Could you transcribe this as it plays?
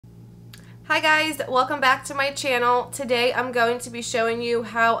Hi guys, welcome back to my channel. Today I'm going to be showing you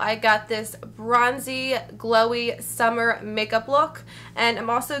how I got this bronzy, glowy summer makeup look, and I'm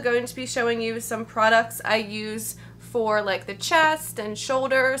also going to be showing you some products I use for like the chest and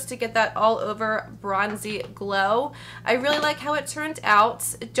shoulders to get that all over bronzy glow. I really like how it turned out.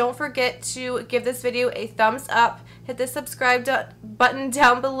 Don't forget to give this video a thumbs up, hit the subscribe button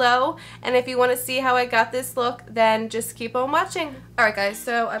down below, and if you want to see how I got this look, then just keep on watching. Alright guys,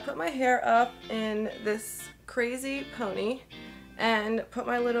 so I put my hair up in this crazy pony and put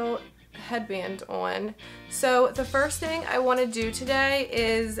my little headband on. So the first thing I want to do today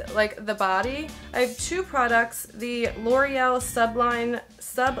is like the body. I have two products, the L'Oreal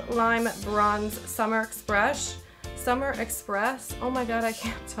Sublime Bronze Summer Express. Oh my god, I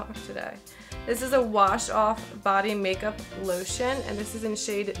can't talk today. This is a wash off body makeup lotion, and this is in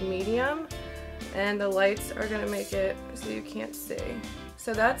shade medium, and the lights are gonna make it so you can't see.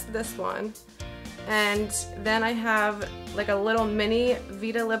 So that's this one. And then I have like a little mini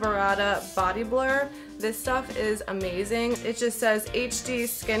vitaliberata body blur. This stuff is amazing. It just says HD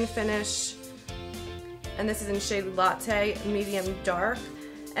skin finish, and this is in shade latte medium dark.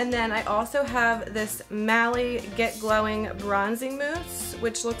 And then I also have this Mally Get Glowing Bronzing Mousse,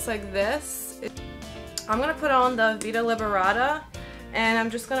 which looks like this. I'm gonna put on the vitaliberata, and I'm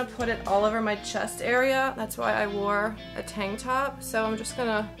just gonna put it all over my chest area. That's why I wore a tank top. So I'm just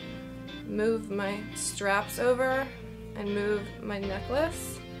gonna move my straps over and move my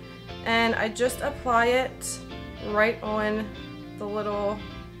necklace, and I just apply it right on the little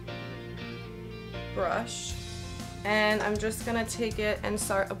brush, and I'm just gonna take it and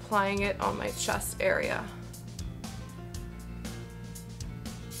start applying it on my chest area.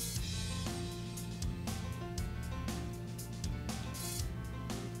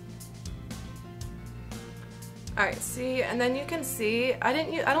 Alright, see, and then you can see, I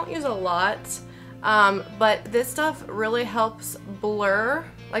don't use a lot, but this stuff really helps blur,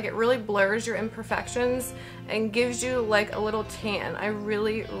 like it really blurs your imperfections and gives you like a little tan. I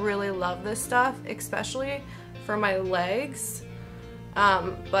really love this stuff, especially for my legs,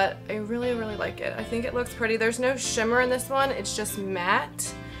 but I really like it. I think it looks pretty. There's no shimmer in this one, it's just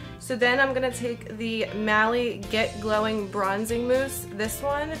matte. So then I'm going to take the Mally Get Glowing Bronzing Mousse, this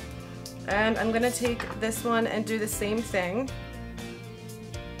one, and I'm going to take this one and do the same thing.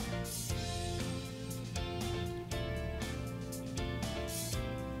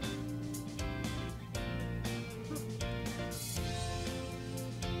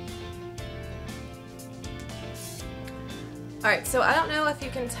 Alright, so I don't know if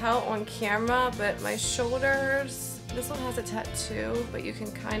you can tell on camera, but my shoulders, this one has a tattoo, but you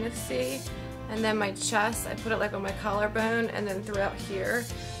can kind of see. And then my chest, I put it like on my collarbone and then throughout here.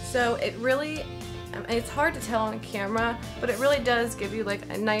 So it really, it's hard to tell on camera, but it really does give you like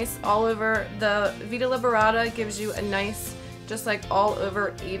a nice all over, the vitaliberata gives you a nice, just like all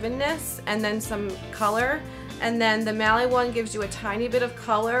over evenness and then some color. And then the Mally one gives you a tiny bit of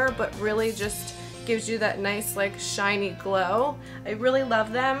color, but really just gives you that nice like shiny glow. I really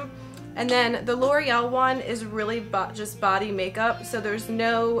love them. And then the L'Oreal one is really just body makeup, so there's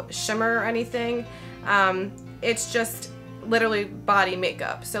no shimmer or anything. It's just literally body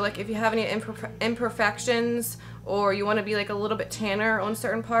makeup. So like if you have any imperfections or you want to be like a little bit tanner on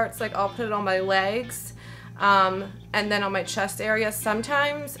certain parts, like I'll put it on my legs and then on my chest area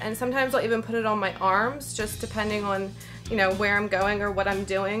sometimes, and sometimes I'll even put it on my arms, just depending on, you know, where I'm going or what I'm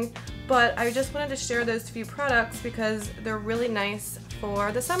doing. But I just wanted to share those few products because they're really nice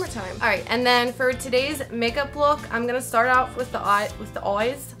for the summertime. Alright, and then for today's makeup look, I'm gonna start off with the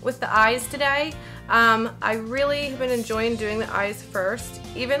eyes today. I really have been enjoying doing the eyes first,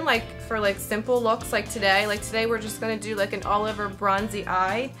 even like for like simple looks like today. Like today we're just gonna do like an all over bronzy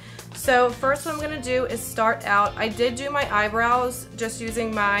eye. So first what I'm gonna do is start out, I did do my eyebrows just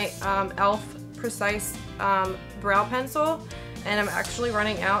using my e.l.f. Precise brow pencil, and I'm actually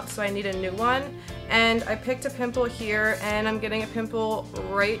running out, so I need a new one. And I picked a pimple here, and I'm getting a pimple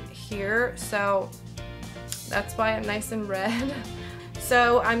right here, so that's why I'm nice and red.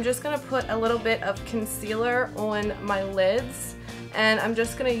 So I'm just gonna put a little bit of concealer on my lids, and I'm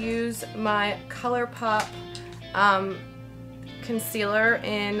just gonna use my ColourPop concealer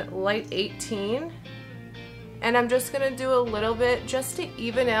in light 18. And I'm just gonna do a little bit just to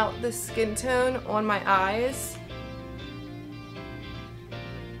even out the skin tone on my eyes.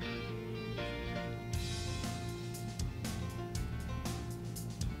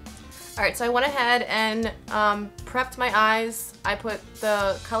 Alright, so I went ahead and prepped my eyes. I put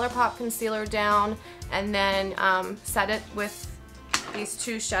the ColourPop concealer down and then set it with these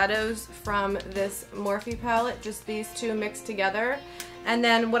two shadows from this Morphe palette, just these two mixed together. And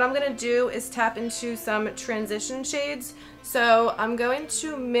then what I'm going to do is tap into some transition shades. So I'm going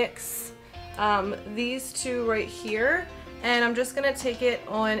to mix these two right here, and I'm just going to take it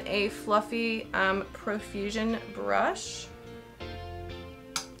on a fluffy profusion brush.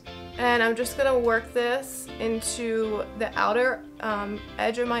 And I'm just going to work this into the outer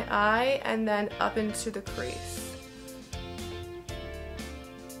edge of my eye and then up into the crease.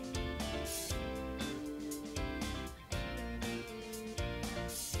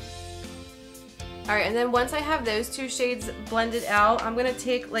 Alright, and then once I have those two shades blended out, I'm going to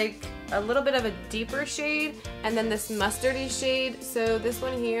take like a little bit of a deeper shade and then this mustardy shade. So this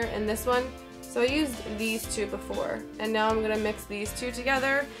one here and this one. So I used these two before, and now I'm going to mix these two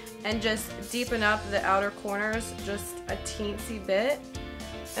together and just deepen up the outer corners just a teensy bit.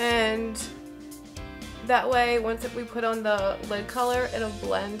 And that way, once we put on the lid color, it'll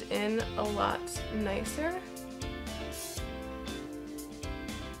blend in a lot nicer.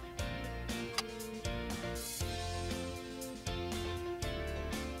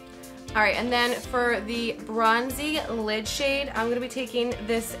 Alright, and then for the Bronzey lid shade, I'm going to be taking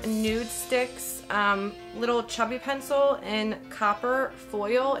this Nude Sticks little chubby pencil in copper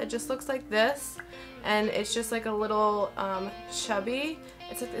foil. It just looks like this, and it's just like a little chubby.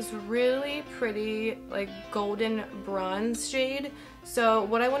 It's like this really pretty like golden bronze shade. So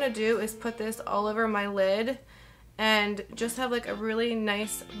what I want to do is put this all over my lid and just have like a really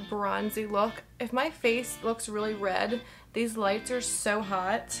nice bronzy look. If my face looks really red, these lights are so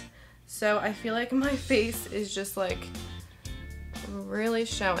hot. So I feel like my face is just like really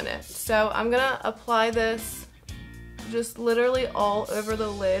showing it. So I'm gonna apply this just literally all over the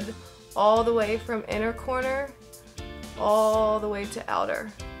lid, all the way from inner corner, all the way to outer.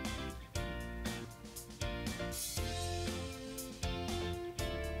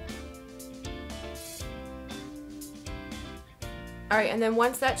 Alright, and then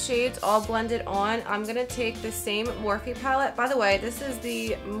once that shade's all blended on, I'm going to take the same Morphe palette. By the way, this is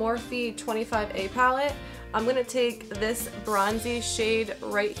the Morphe 25A palette. I'm going to take this bronzy shade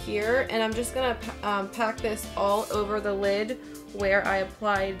right here, and I'm just going to pack this all over the lid where I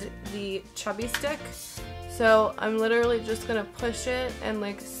applied the chubby stick. So I'm literally just going to push it and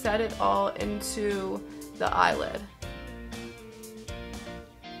like set it all into the eyelid.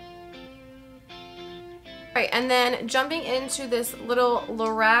 Alright, and then jumping into this little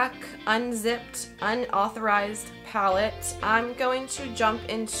Loreal unzipped, unauthorized palette, I'm going to jump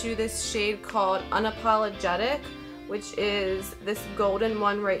into this shade called Unapologetic, which is this golden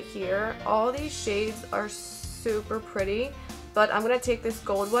one right here. All these shades are super pretty, but I'm going to take this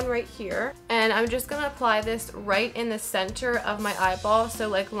gold one right here, and I'm just going to apply this right in the center of my eyeball, so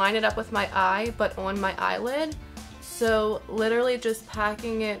like line it up with my eye, but on my eyelid. So literally just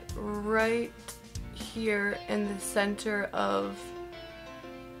packing it right here in the center of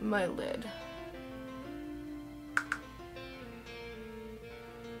my lid.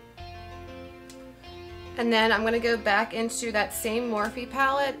 And then I'm going to go back into that same Morphe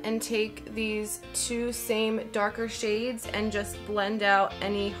palette and take these two same darker shades and just blend out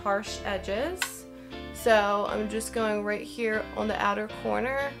any harsh edges. So I'm just going right here on the outer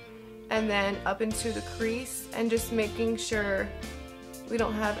corner and then up into the crease and just making sure we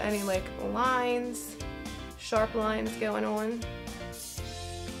don't have any like lines, sharp lines going on.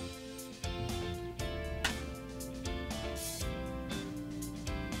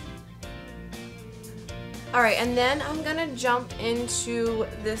 Alright, and then I'm gonna jump into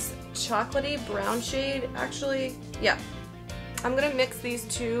this chocolatey brown shade. Actually, yeah. I'm gonna mix these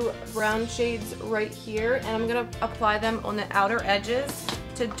two brown shades right here, and I'm gonna apply them on the outer edges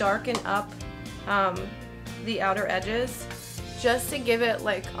to darken up the outer edges, just to give it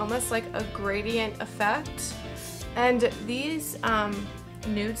like almost like a gradient effect. And these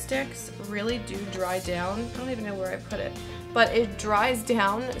nude sticks really do dry down. I don't even know where I put it, but it dries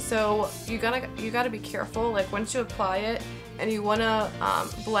down, so you gotta be careful. Like once you apply it and you wanna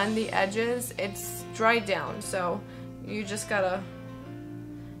blend the edges, it's dried down, so you just gotta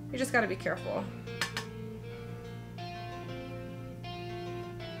be careful.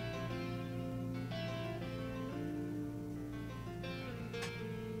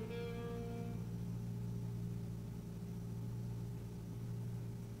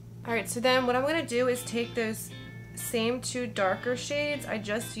 Alright, so then what I'm going to do is take those same two darker shades I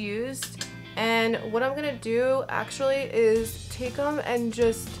just used, and what I'm going to do actually is take them and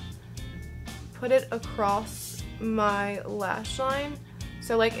just put it across my lash line.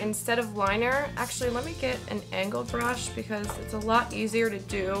 So like instead of liner, actually let me get an angled brush because it's a lot easier to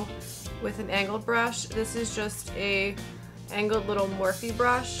do with an angled brush. This is just a angled little Morphe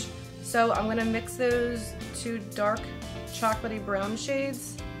brush. So I'm going to mix those two dark chocolatey brown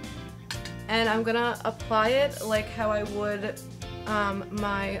shades. And I'm gonna apply it like how I would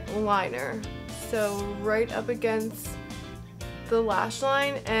my liner. So right up against the lash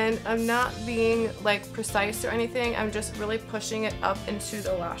line, and I'm not being like precise or anything, I'm just really pushing it up into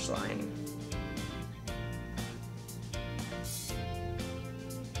the lash line.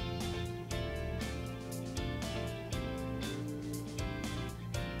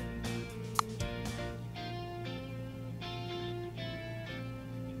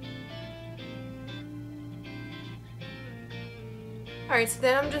 Alright, so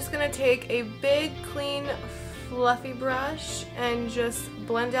then I'm just going to take a big, clean, fluffy brush and just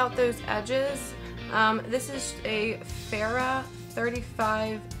blend out those edges. This is a Farrah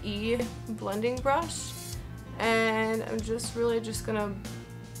 35E blending brush, and I'm just really just going to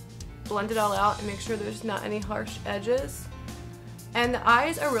blend it all out and make sure there's not any harsh edges. And the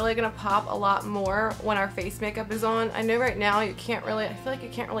eyes are really going to pop a lot more when our face makeup is on. I know right now you can't really, I feel like you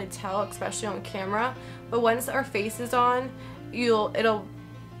can't really tell, especially on camera, but once our face is on, it'll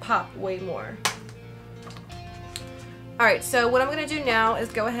pop way more. Alright, so what I'm going to do now is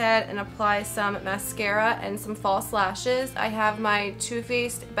go ahead and apply some mascara and some false lashes. I have my Too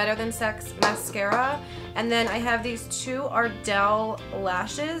Faced Better Than Sex mascara, and then I have these two Ardell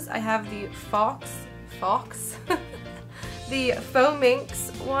lashes. I have the faux the faux minks,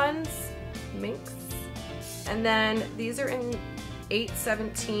 and then these are in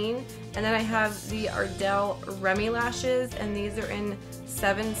 817, and then I have the Ardell Remy lashes, and these are in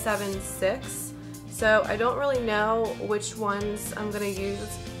 776. So I don't really know which ones I'm gonna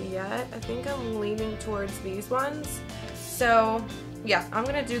use yet. I think I'm leaning towards these ones. So yeah, I'm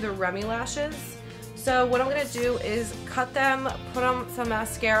gonna do the Remy lashes. So what I'm gonna do is cut them, put on some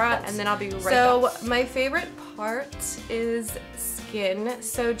mascara, and then I'll be right back. So my favorite part is skin.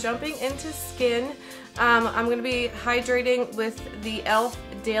 So jumping into skin, I'm going to be hydrating with the e.l.f.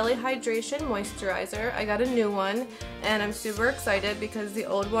 Daily Hydration Moisturizer. I got a new one, and I'm super excited because the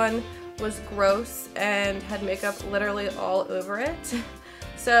old one was gross and had makeup literally all over it.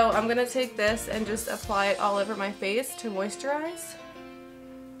 So I'm going to take this and just apply it all over my face to moisturize.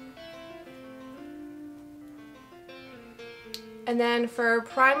 And then for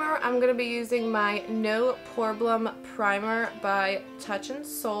primer, I'm going to be using my No Problem Primer by Touch in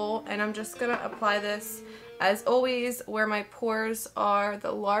Sol, and I'm just going to apply this, as always, where my pores are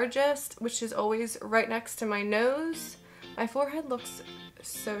the largest, which is always right next to my nose. My forehead looks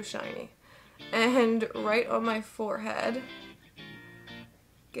so shiny. And right on my forehead,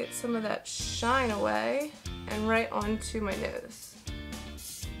 get some of that shine away, and right onto my nose.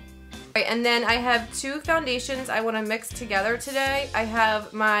 Right, and then I have two foundations I want to mix together today. I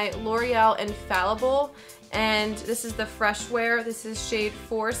have my L'Oreal Infallible, and this is the Fresh Wear. This is shade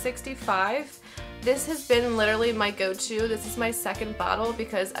 465. This has been literally my go-to. This is my second bottle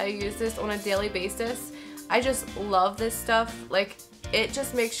because I use this on a daily basis. I just love this stuff. Like, it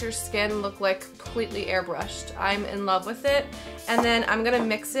just makes your skin look like completely airbrushed. I'm in love with it. And then I'm gonna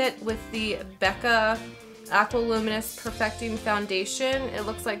mix it with the Becca Aqua Luminous Perfecting Foundation. It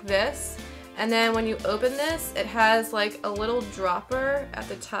looks like this, and then when you open this, it has like a little dropper at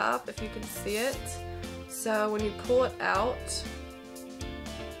the top, if you can see it. So when you pull it out,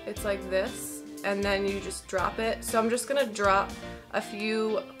 it's like this, and then you just drop it. So I'm just gonna drop a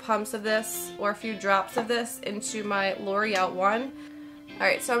few pumps of this, or a few drops of this, into my L'Oreal one.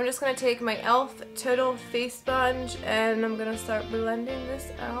 Alright, so I'm just gonna take my e.l.f. Total Face Sponge, and I'm gonna start blending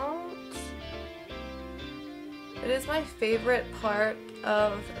this out. It is my favorite part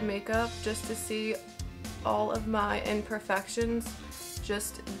of makeup, just to see all of my imperfections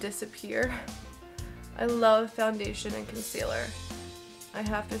just disappear. I love foundation and concealer. I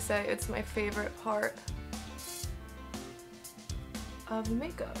have to say it's my favorite part of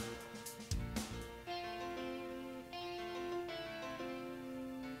makeup.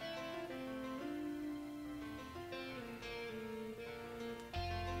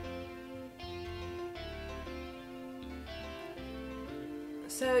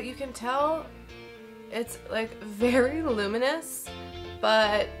 So you can tell it's like very luminous,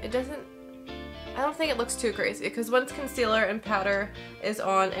 but it doesn't, I don't think it looks too crazy, because once concealer and powder is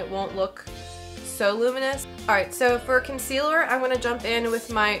on, it won't look so luminous. Alright, so for concealer, I'm going to jump in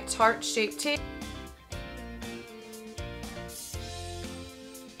with my Tarte Shape Tape.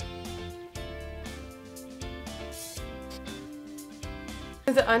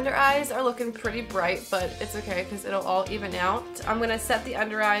 The under eyes are looking pretty bright, but it's okay because it'll all even out. I'm going to set the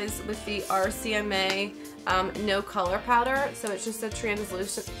under eyes with the RCMA No Color Powder. So it's just a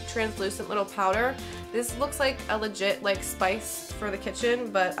translucent little powder. This looks like a legit like spice for the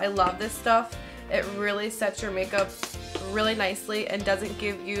kitchen, but I love this stuff. It really sets your makeup really nicely and doesn't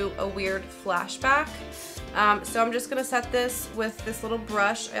give you a weird flashback. So I'm just going to set this with this little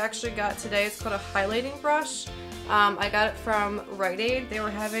brush I actually got today. It's called a highlighting brush. I got it from Rite Aid. They were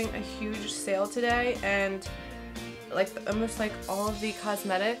having a huge sale today, and like almost like all of the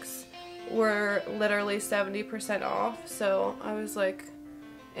cosmetics were literally 70% off. So I was like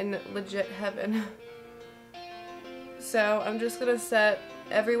in legit heaven. So I'm just going to set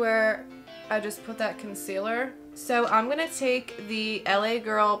everywhere I just put that concealer. So I'm going to take the LA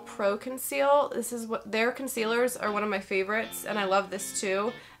Girl Pro Conceal. This is what their concealers are, one of my favorites, and I love this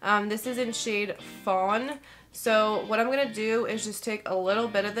too. This is in shade Fawn. So what I'm going to do is just take a little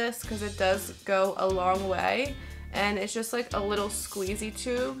bit of this because it does go a long way, and it's just like a little squeezy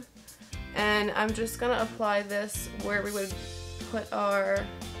tube. And I'm just going to apply this where we would put our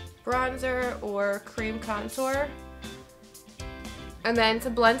bronzer or cream contour. And then to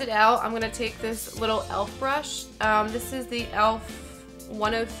blend it out, I'm going to take this little e.l.f. brush. This is the e.l.f.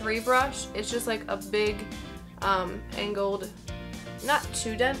 103 brush. It's just like a big angled, not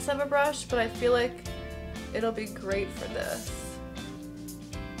too dense of a brush, but I feel like it'll be great for this.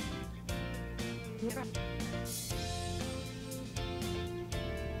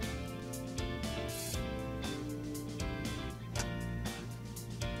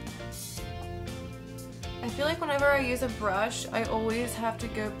 I feel like whenever I use a brush, I always have to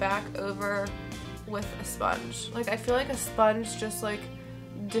go back over with a sponge. Like, I feel like a sponge just like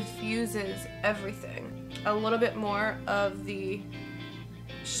diffuses everything. A little bit more of the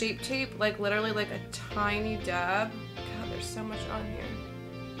Shape Tape, like literally like a tiny dab. God, there's so much on here.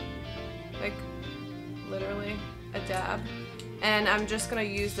 Like literally a dab. And I'm just gonna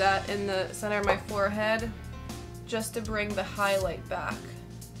use that in the center of my forehead just to bring the highlight back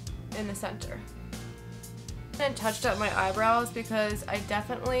in the center. And touched up my eyebrows because I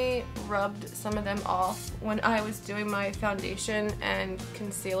definitely rubbed some of them off when I was doing my foundation and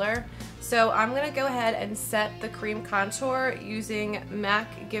concealer. So I'm going to go ahead and set the cream contour using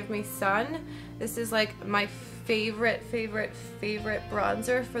MAC Give Me Sun. This is like my favorite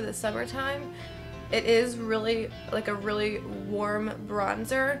bronzer for the summertime. It is really like a really warm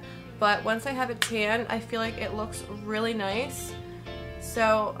bronzer, but once I have it tan, I feel like it looks really nice.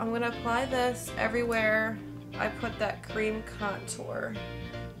 So I'm going to apply this everywhere I put that cream contour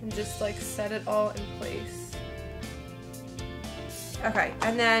and just like set it all in place. Okay,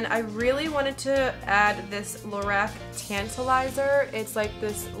 and then I really wanted to add this Loreal Tantalizer. It's like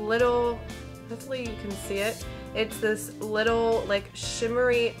this little, hopefully you can see it, it's this little like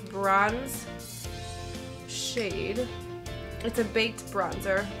shimmery bronze shade. It's a baked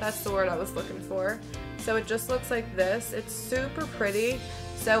bronzer, that's the word I was looking for. So it just looks like this. It's super pretty.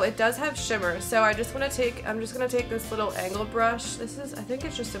 So it does have shimmer. So I'm just gonna take this little angled brush. This is, I think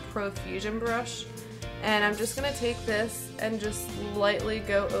it's just a Pro Fusion brush. And I'm just gonna take this and just lightly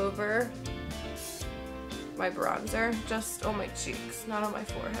go over my bronzer, just on my cheeks, not on my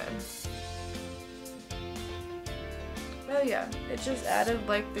forehead. Oh yeah, it just added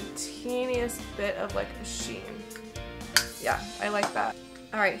like the teeniest bit of like a sheen. Yeah, I like that.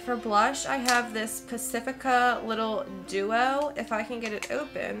 Alright, for blush, I have this Pacifica little duo. If I can get it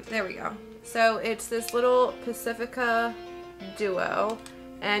open, there we go. So it's this little Pacifica duo,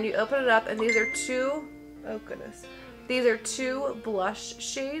 and you open it up, and these are two, oh goodness, these are two blush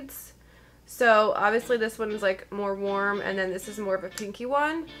shades. So obviously this one is like more warm, and then this is more of a pinky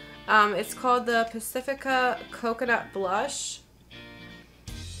one. It's called the Pacifica Coconut Blush.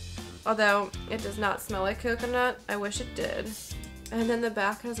 Although it does not smell like coconut, I wish it did. And then the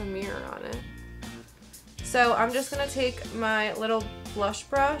back has a mirror on it. So I'm just gonna take my little blush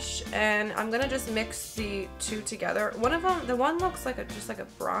brush and I'm gonna just mix the two together. One of them, the one looks like just like a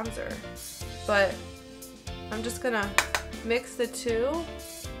bronzer, but I'm just gonna mix the two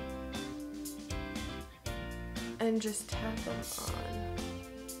and just tap them on.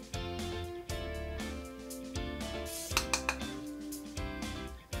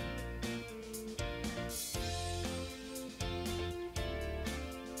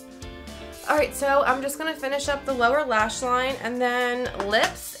 Alright, so I'm just going to finish up the lower lash line and then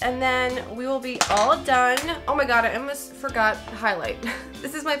lips, and then we will be all done. Oh my god, I almost forgot highlight.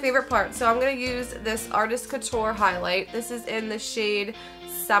 This is my favorite part. So I'm going to use this Artist Couture highlight. This is in the shade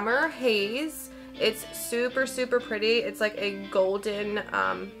Summer Haze. It's super pretty. It's like a golden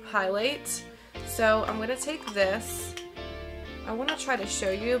highlight. So I'm going to take this. I want to try to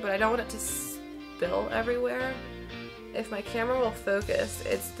show you, but I don't want it to spill everywhere. If my camera will focus,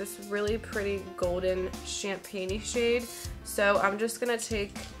 it's this really pretty golden champagne-y shade. So I'm just gonna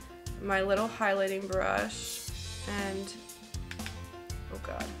take my little highlighting brush and, oh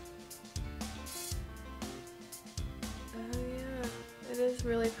god. is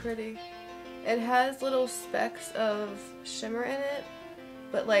really pretty. It has little specks of shimmer in it,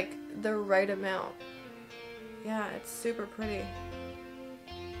 but like the right amount. Yeah, it's super pretty.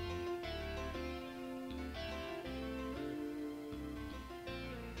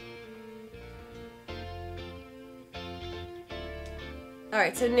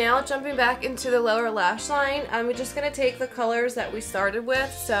 Alright, so now jumping back into the lower lash line, I'm just going to take the colors that we started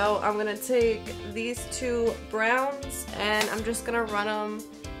with. So I'm going to take these two browns and I'm just going to run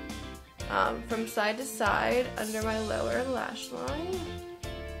them from side to side under my lower lash line.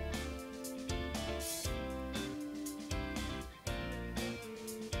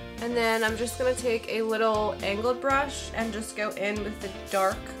 And then I'm just going to take a little angled brush and just go in with the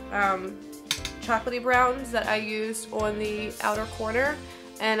dark chocolatey browns that I used on the outer corner,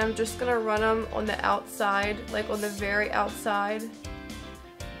 and I'm just going to run them on the outside, like on the very outside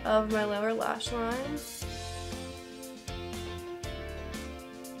of my lower lash line.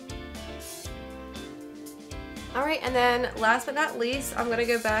 Alright, and then last but not least, I'm going to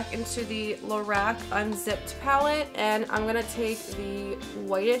go back into the Loreal Unzipped palette, and I'm going to take the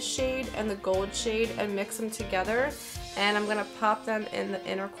whitest shade and the gold shade and mix them together, and I'm going to pop them in the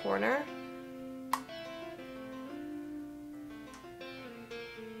inner corner.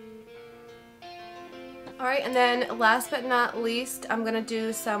 Alright, and then last but not least, I'm going to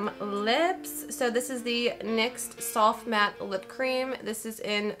do some lips. So this is the NYX Soft Matte Lip Cream. This is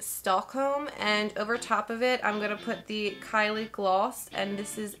in Stockholm, and over top of it, I'm going to put the Kylie Gloss, and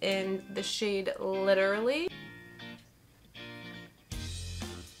this is in the shade Literally.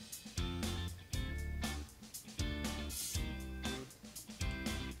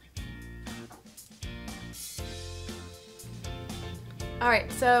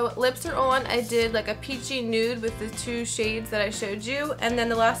 Alright, so lips are on. I did like a peachy nude with the two shades that I showed you. And then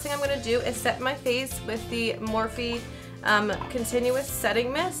the last thing I'm going to do is set my face with the MORPHE Continuous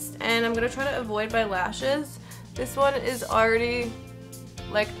Setting Mist. And I'm going to try to avoid my lashes. This one is already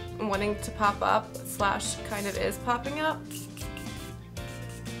like wanting to pop up, slash kind of is popping up.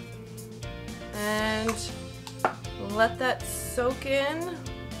 And let that soak in.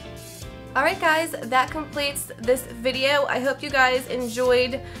 Alright guys, that completes this video. I hope you guys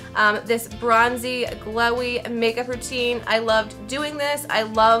enjoyed this bronzy, glowy makeup routine. I loved doing this. I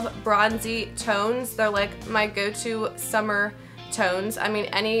love bronzy tones. They're like my go-to summer tones. I mean,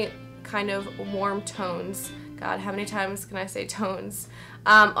 any kind of warm tones. God, how many times can I say tones?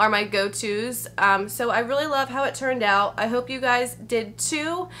 Are my go-tos. So I really love how it turned out. I hope you guys did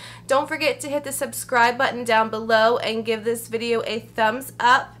too. Don't forget to hit the subscribe button down below and give this video a thumbs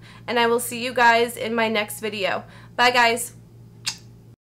up. And I will see you guys in my next video. Bye guys.